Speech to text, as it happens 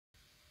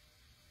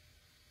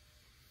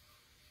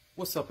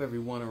What's up,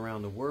 everyone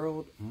around the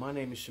world? My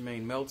name is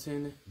Shemaine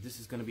Melton.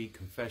 This is going to be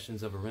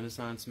Confessions of a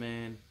Renaissance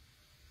Man.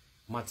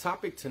 My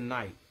topic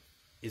tonight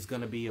is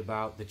going to be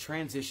about the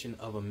transition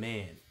of a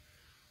man.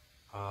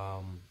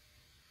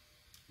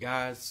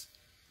 Guys,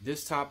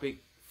 this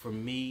topic for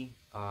me,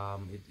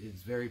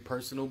 it's very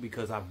personal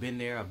because I've been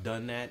there, I've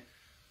done that.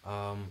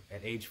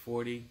 At age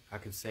 40, I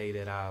can say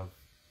that I've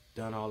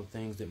done all the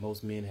things that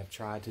most men have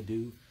tried to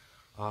do.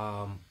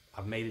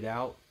 I've made it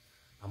out.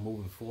 I'm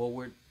moving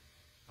forward.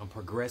 I'm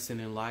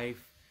progressing in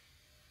life.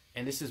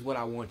 And this is what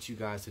I want you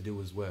guys to do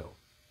as well.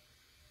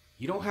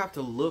 You don't have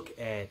to look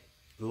at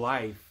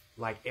life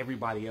like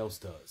everybody else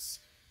does.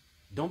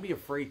 Don't be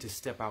afraid to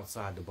step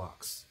outside the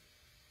box.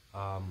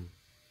 A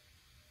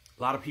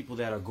lot of people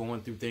that are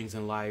going through things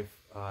in life,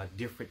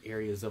 different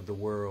areas of the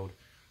world.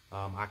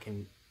 I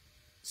can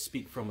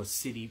speak from a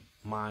city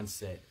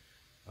mindset.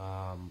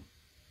 A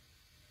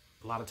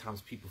lot of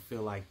times people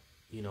feel like,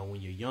 you know,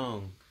 when you're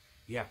young,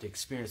 you have to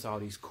experience all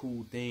these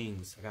cool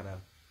things. I gotta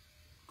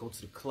go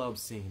to the club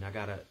scene. I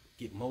gotta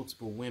get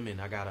multiple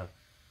women. I gotta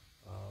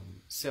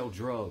sell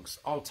drugs,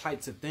 all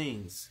types of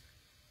things.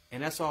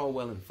 And that's all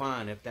well and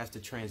fine if that's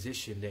the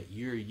transition that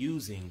you're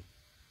using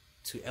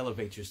to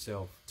elevate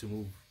yourself to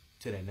move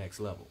to that next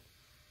level.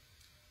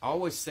 I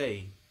always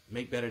say,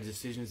 make better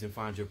decisions and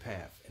find your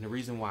path. And the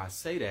reason why I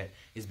say that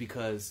is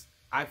because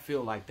I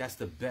feel like that's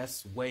the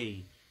best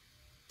way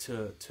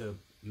to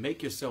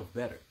make yourself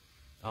better.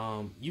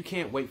 You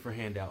can't wait for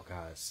handout,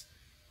 guys.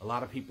 A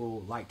lot of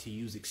people like to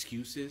use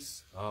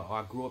excuses.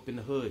 I grew up in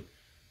the hood.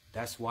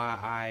 That's why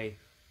I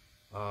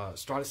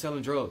started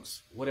selling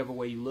drugs, whatever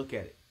way you look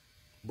at it.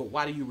 But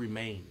why do you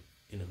remain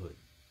in the hood?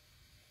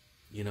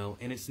 You know,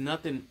 and it's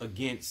nothing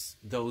against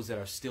those that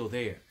are still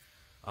there.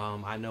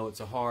 I know it's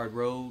a hard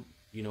road.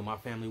 You know, my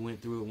family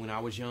went through it when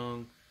I was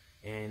young,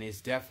 and it's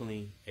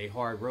definitely a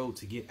hard road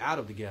to get out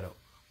of the ghetto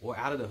or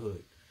out of the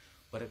hood.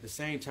 But at the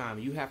same time,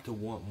 you have to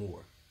want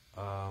more.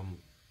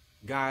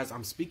 Guys,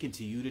 I'm speaking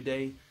to you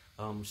today.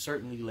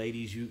 Certainly,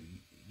 ladies, you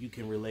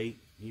can relate.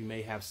 You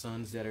may have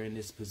sons that are in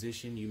this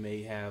position. You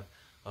may have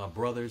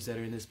brothers that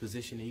are in this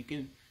position, and you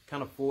can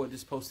kind of forward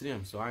this post to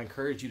them. So I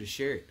encourage you to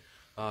share it,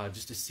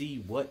 just to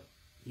see what,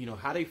 you know,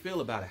 how they feel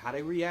about it, how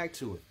they react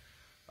to it.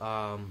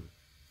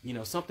 You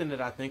know, something that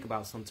I think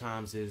about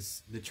sometimes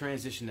is the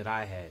transition that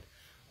I had.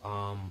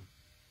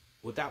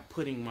 Without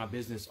putting my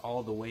business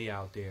all the way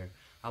out there,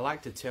 I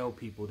like to tell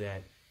people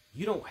that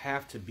you don't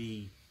have to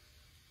be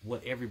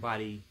what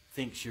everybody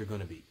thinks you're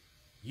going to be.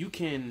 You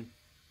can,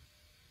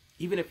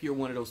 even if you're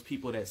one of those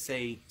people that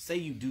say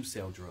you do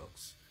sell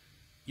drugs,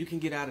 you can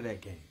get out of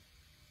that game.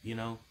 You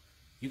know,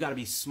 you got to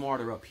be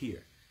smarter up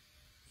here.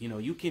 You know,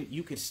 you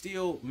can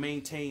still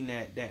maintain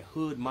that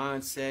hood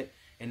mindset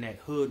and that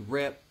hood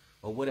rep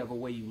or whatever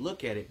way you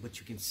look at it, but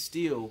you can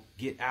still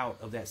get out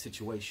of that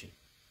situation.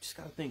 Just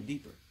got to think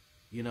deeper.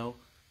 You know,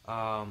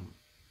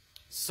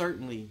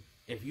 certainly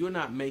if you're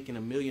not making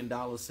 $1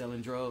 million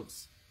selling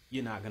drugs,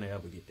 you're not going to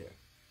ever get there.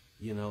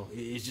 You know,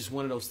 it's just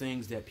one of those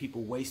things that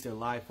people waste their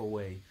life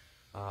away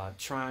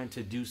trying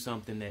to do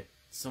something that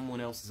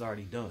someone else has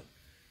already done.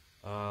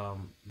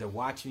 They're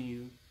watching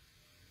you.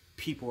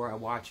 People are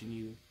watching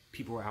you.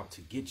 People are out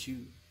to get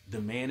you. The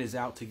man is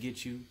out to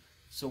get you.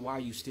 So why are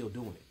you still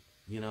doing it?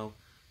 You know?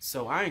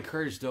 So I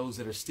encourage those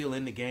that are still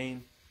in the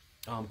game,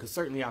 because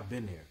certainly I've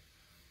been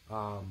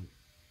there.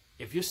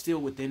 If you're still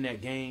within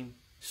that game,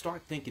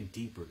 start thinking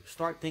deeper.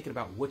 Start thinking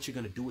about what you're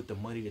going to do with the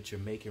money that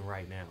you're making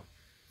right now.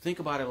 Think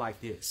about it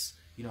like this.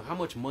 You know, how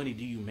much money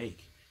do you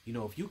make? You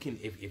know, if you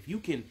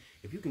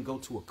can go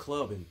to a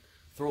club and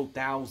throw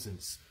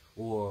thousands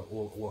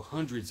or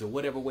hundreds or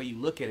whatever way you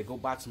look at it, go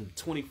buy some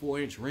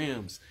 24-inch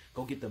rims,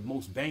 go get the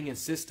most banging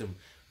system,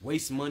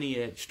 waste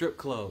money at strip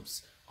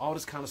clubs, all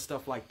this kind of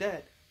stuff like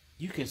that,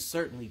 you can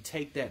certainly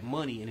take that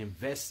money and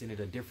invest in it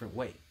a different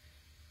way.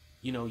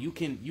 You know, you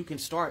can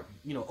start,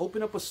 you know,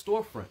 open up a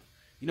storefront,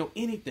 you know,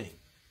 anything,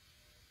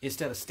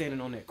 instead of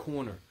standing on that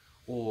corner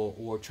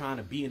or trying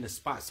to be in the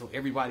spot so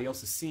everybody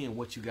else is seeing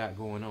what you got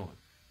going on.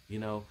 You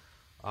know,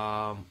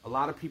 a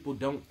lot of people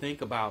don't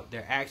think about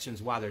their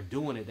actions while they're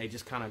doing it. They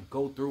just kind of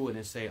go through it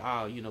and say,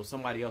 oh, you know,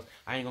 somebody else,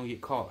 I ain't gonna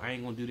get caught. I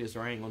ain't gonna do this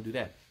or I ain't gonna do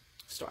that.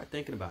 Start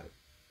thinking about it.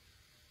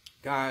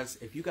 Guys,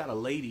 if you got a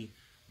lady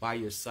by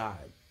your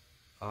side,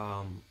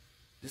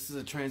 this is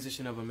a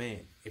transition of a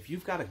man. If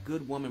you've got a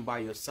good woman by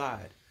your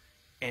side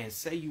and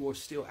say you are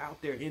still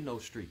out there in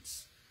those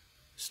streets,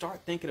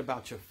 start thinking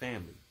about your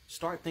family.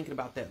 Start thinking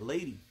about that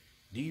lady.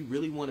 Do you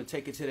really want to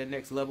take it to that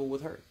next level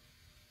with her?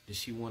 Does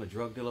she want a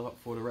drug dealer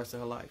for the rest of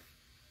her life?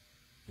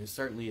 And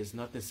certainly it's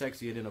nothing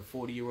sexier than a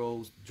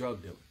 40-year-old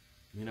drug dealer.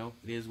 You know,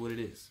 it is what it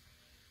is.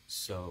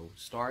 So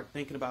start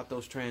thinking about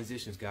those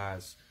transitions,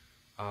 guys.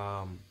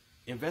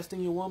 Invest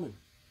in your woman.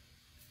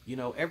 You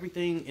know,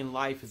 everything in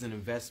life is an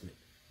investment.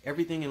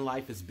 Everything in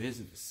life is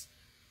business.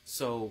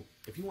 So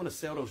if you want to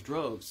sell those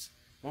drugs,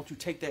 why don't you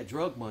take that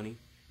drug money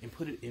and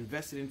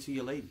invest it into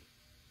your lady?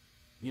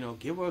 You know,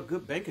 give her a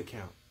good bank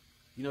account.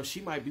 You know,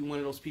 she might be one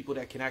of those people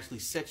that can actually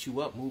set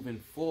you up moving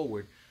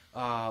forward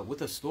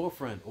with a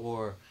storefront,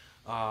 or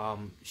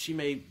she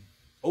may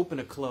open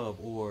a club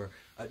or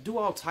do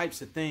all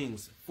types of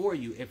things for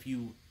you if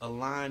you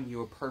align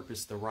your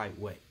purpose the right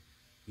way.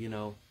 You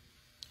know,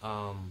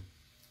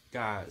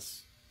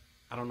 guys,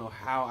 I don't know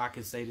how I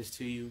can say this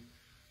to you.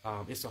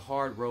 It's a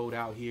hard road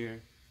out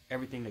here.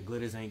 Everything that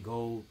glitters ain't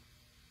gold.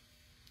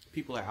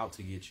 People are out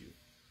to get you.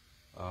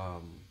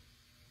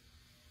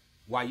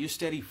 While you're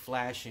steady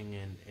flashing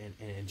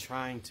and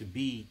trying to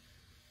be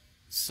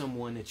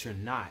someone that you're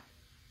not,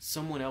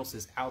 someone else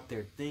is out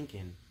there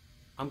thinking,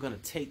 I'm going to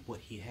take what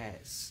he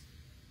has.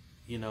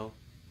 You know,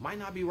 might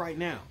not be right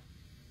now,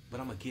 but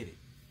I'm going to get it.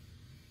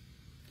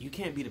 You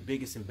can't be the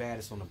biggest and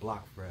baddest on the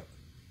block forever,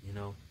 you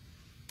know.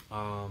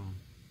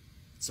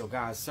 So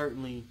guys,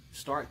 certainly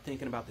start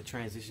thinking about the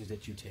transitions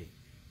that you take,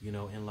 you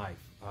know, in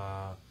life.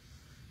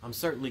 I'm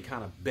certainly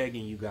kind of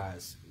begging you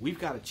guys. We've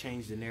got to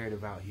change the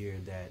narrative out here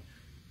that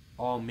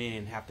all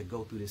men have to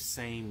go through the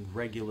same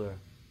regular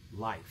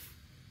life.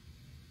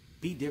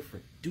 Be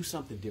different. Do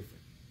something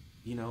different.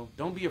 You know,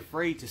 don't be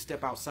afraid to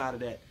step outside of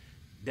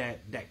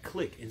that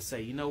clique and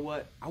say, you know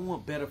what, I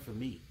want better for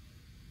me.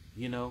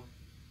 You know,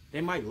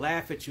 they might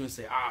laugh at you and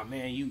say, ah,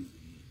 man, you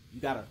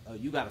got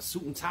a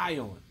suit and tie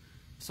on.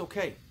 It's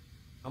okay.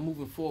 I'm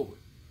moving forward.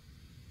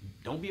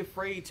 Don't be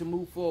afraid to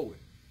move forward,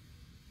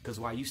 because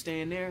while you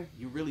stand there,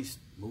 you're really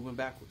moving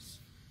backwards.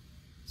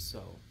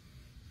 So,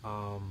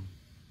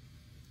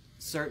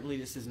 certainly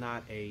this is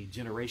not a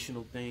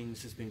generational thing.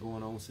 This has been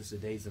going on since the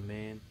days of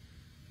man.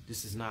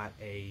 This is not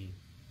a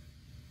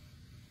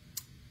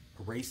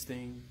race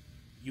thing.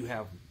 You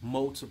have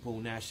multiple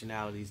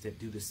nationalities that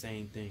do the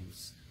same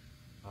things.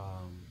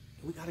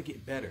 We got to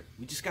get better.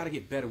 We just got to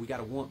get better. We got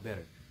to want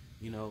better.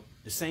 You know,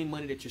 the same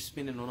money that you're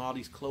spending on all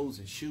these clothes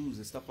and shoes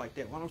and stuff like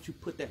that, why don't you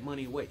put that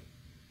money away?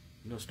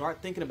 You know,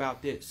 start thinking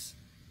about this.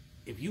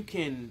 If you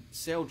can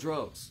sell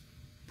drugs,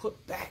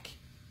 put back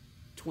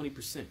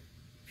 20%.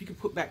 If you can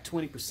put back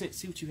 20%,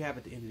 see what you have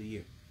at the end of the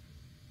year.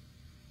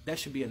 That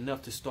should be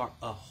enough to start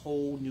a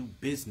whole new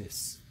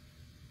business.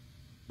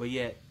 But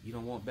yet, you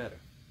don't want better.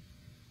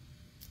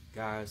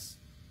 Guys,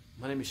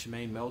 my name is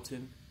Shemaine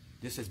Melton.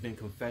 This has been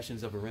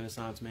Confessions of a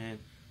Renaissance Man.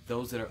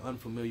 Those that are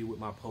unfamiliar with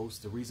my posts,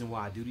 the reason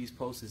why I do these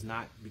posts is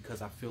not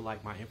because I feel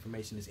like my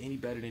information is any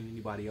better than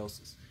anybody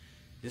else's.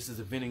 This is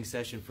a venting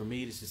session for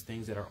me. This is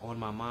things that are on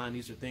my mind.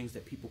 These are things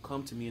that people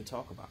come to me and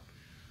talk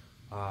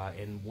about.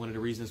 And one of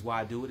the reasons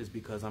why I do it is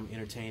because I'm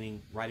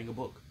entertaining writing a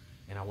book.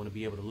 And I want to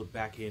be able to look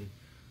back and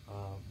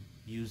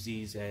use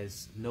these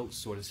as notes,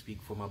 so to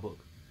speak, for my book.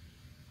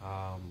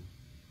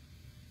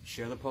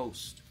 Share the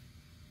post.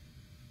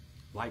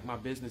 Like my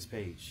business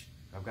page.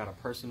 I've got a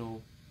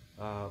personal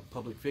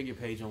public figure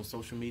page on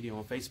social media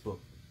on Facebook.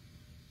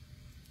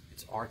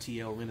 It's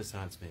RTL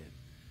Renaissance Man.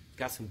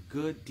 Got some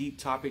good deep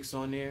topics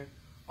on there.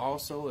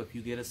 Also, if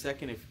you get a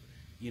second, if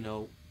you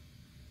know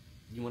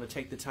you want to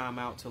take the time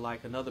out to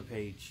like another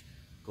page,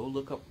 go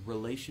look up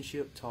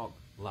Relationship Talk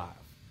Live.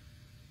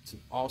 It's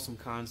an awesome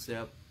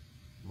concept.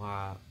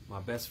 My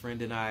best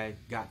friend and I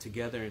got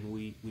together and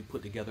we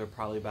put together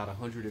probably about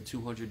 100 or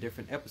 200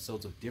 different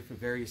episodes of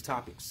different various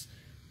topics.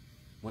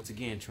 Once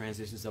again,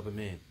 transitions of a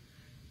man.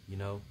 You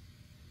know,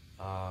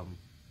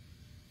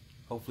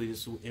 hopefully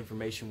this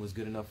information was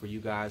good enough for you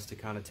guys to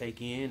kind of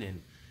take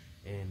in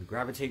and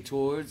gravitate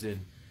towards and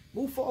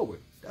move forward.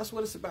 That's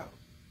what it's about.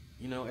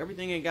 You know,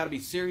 everything ain't got to be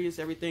serious.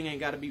 Everything ain't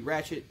got to be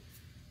ratchet.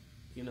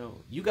 You know,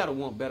 you got to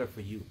want better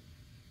for you.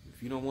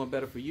 If you don't want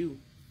better for you,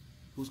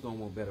 who's going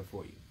to want better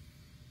for you?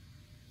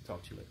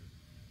 Talk to you later.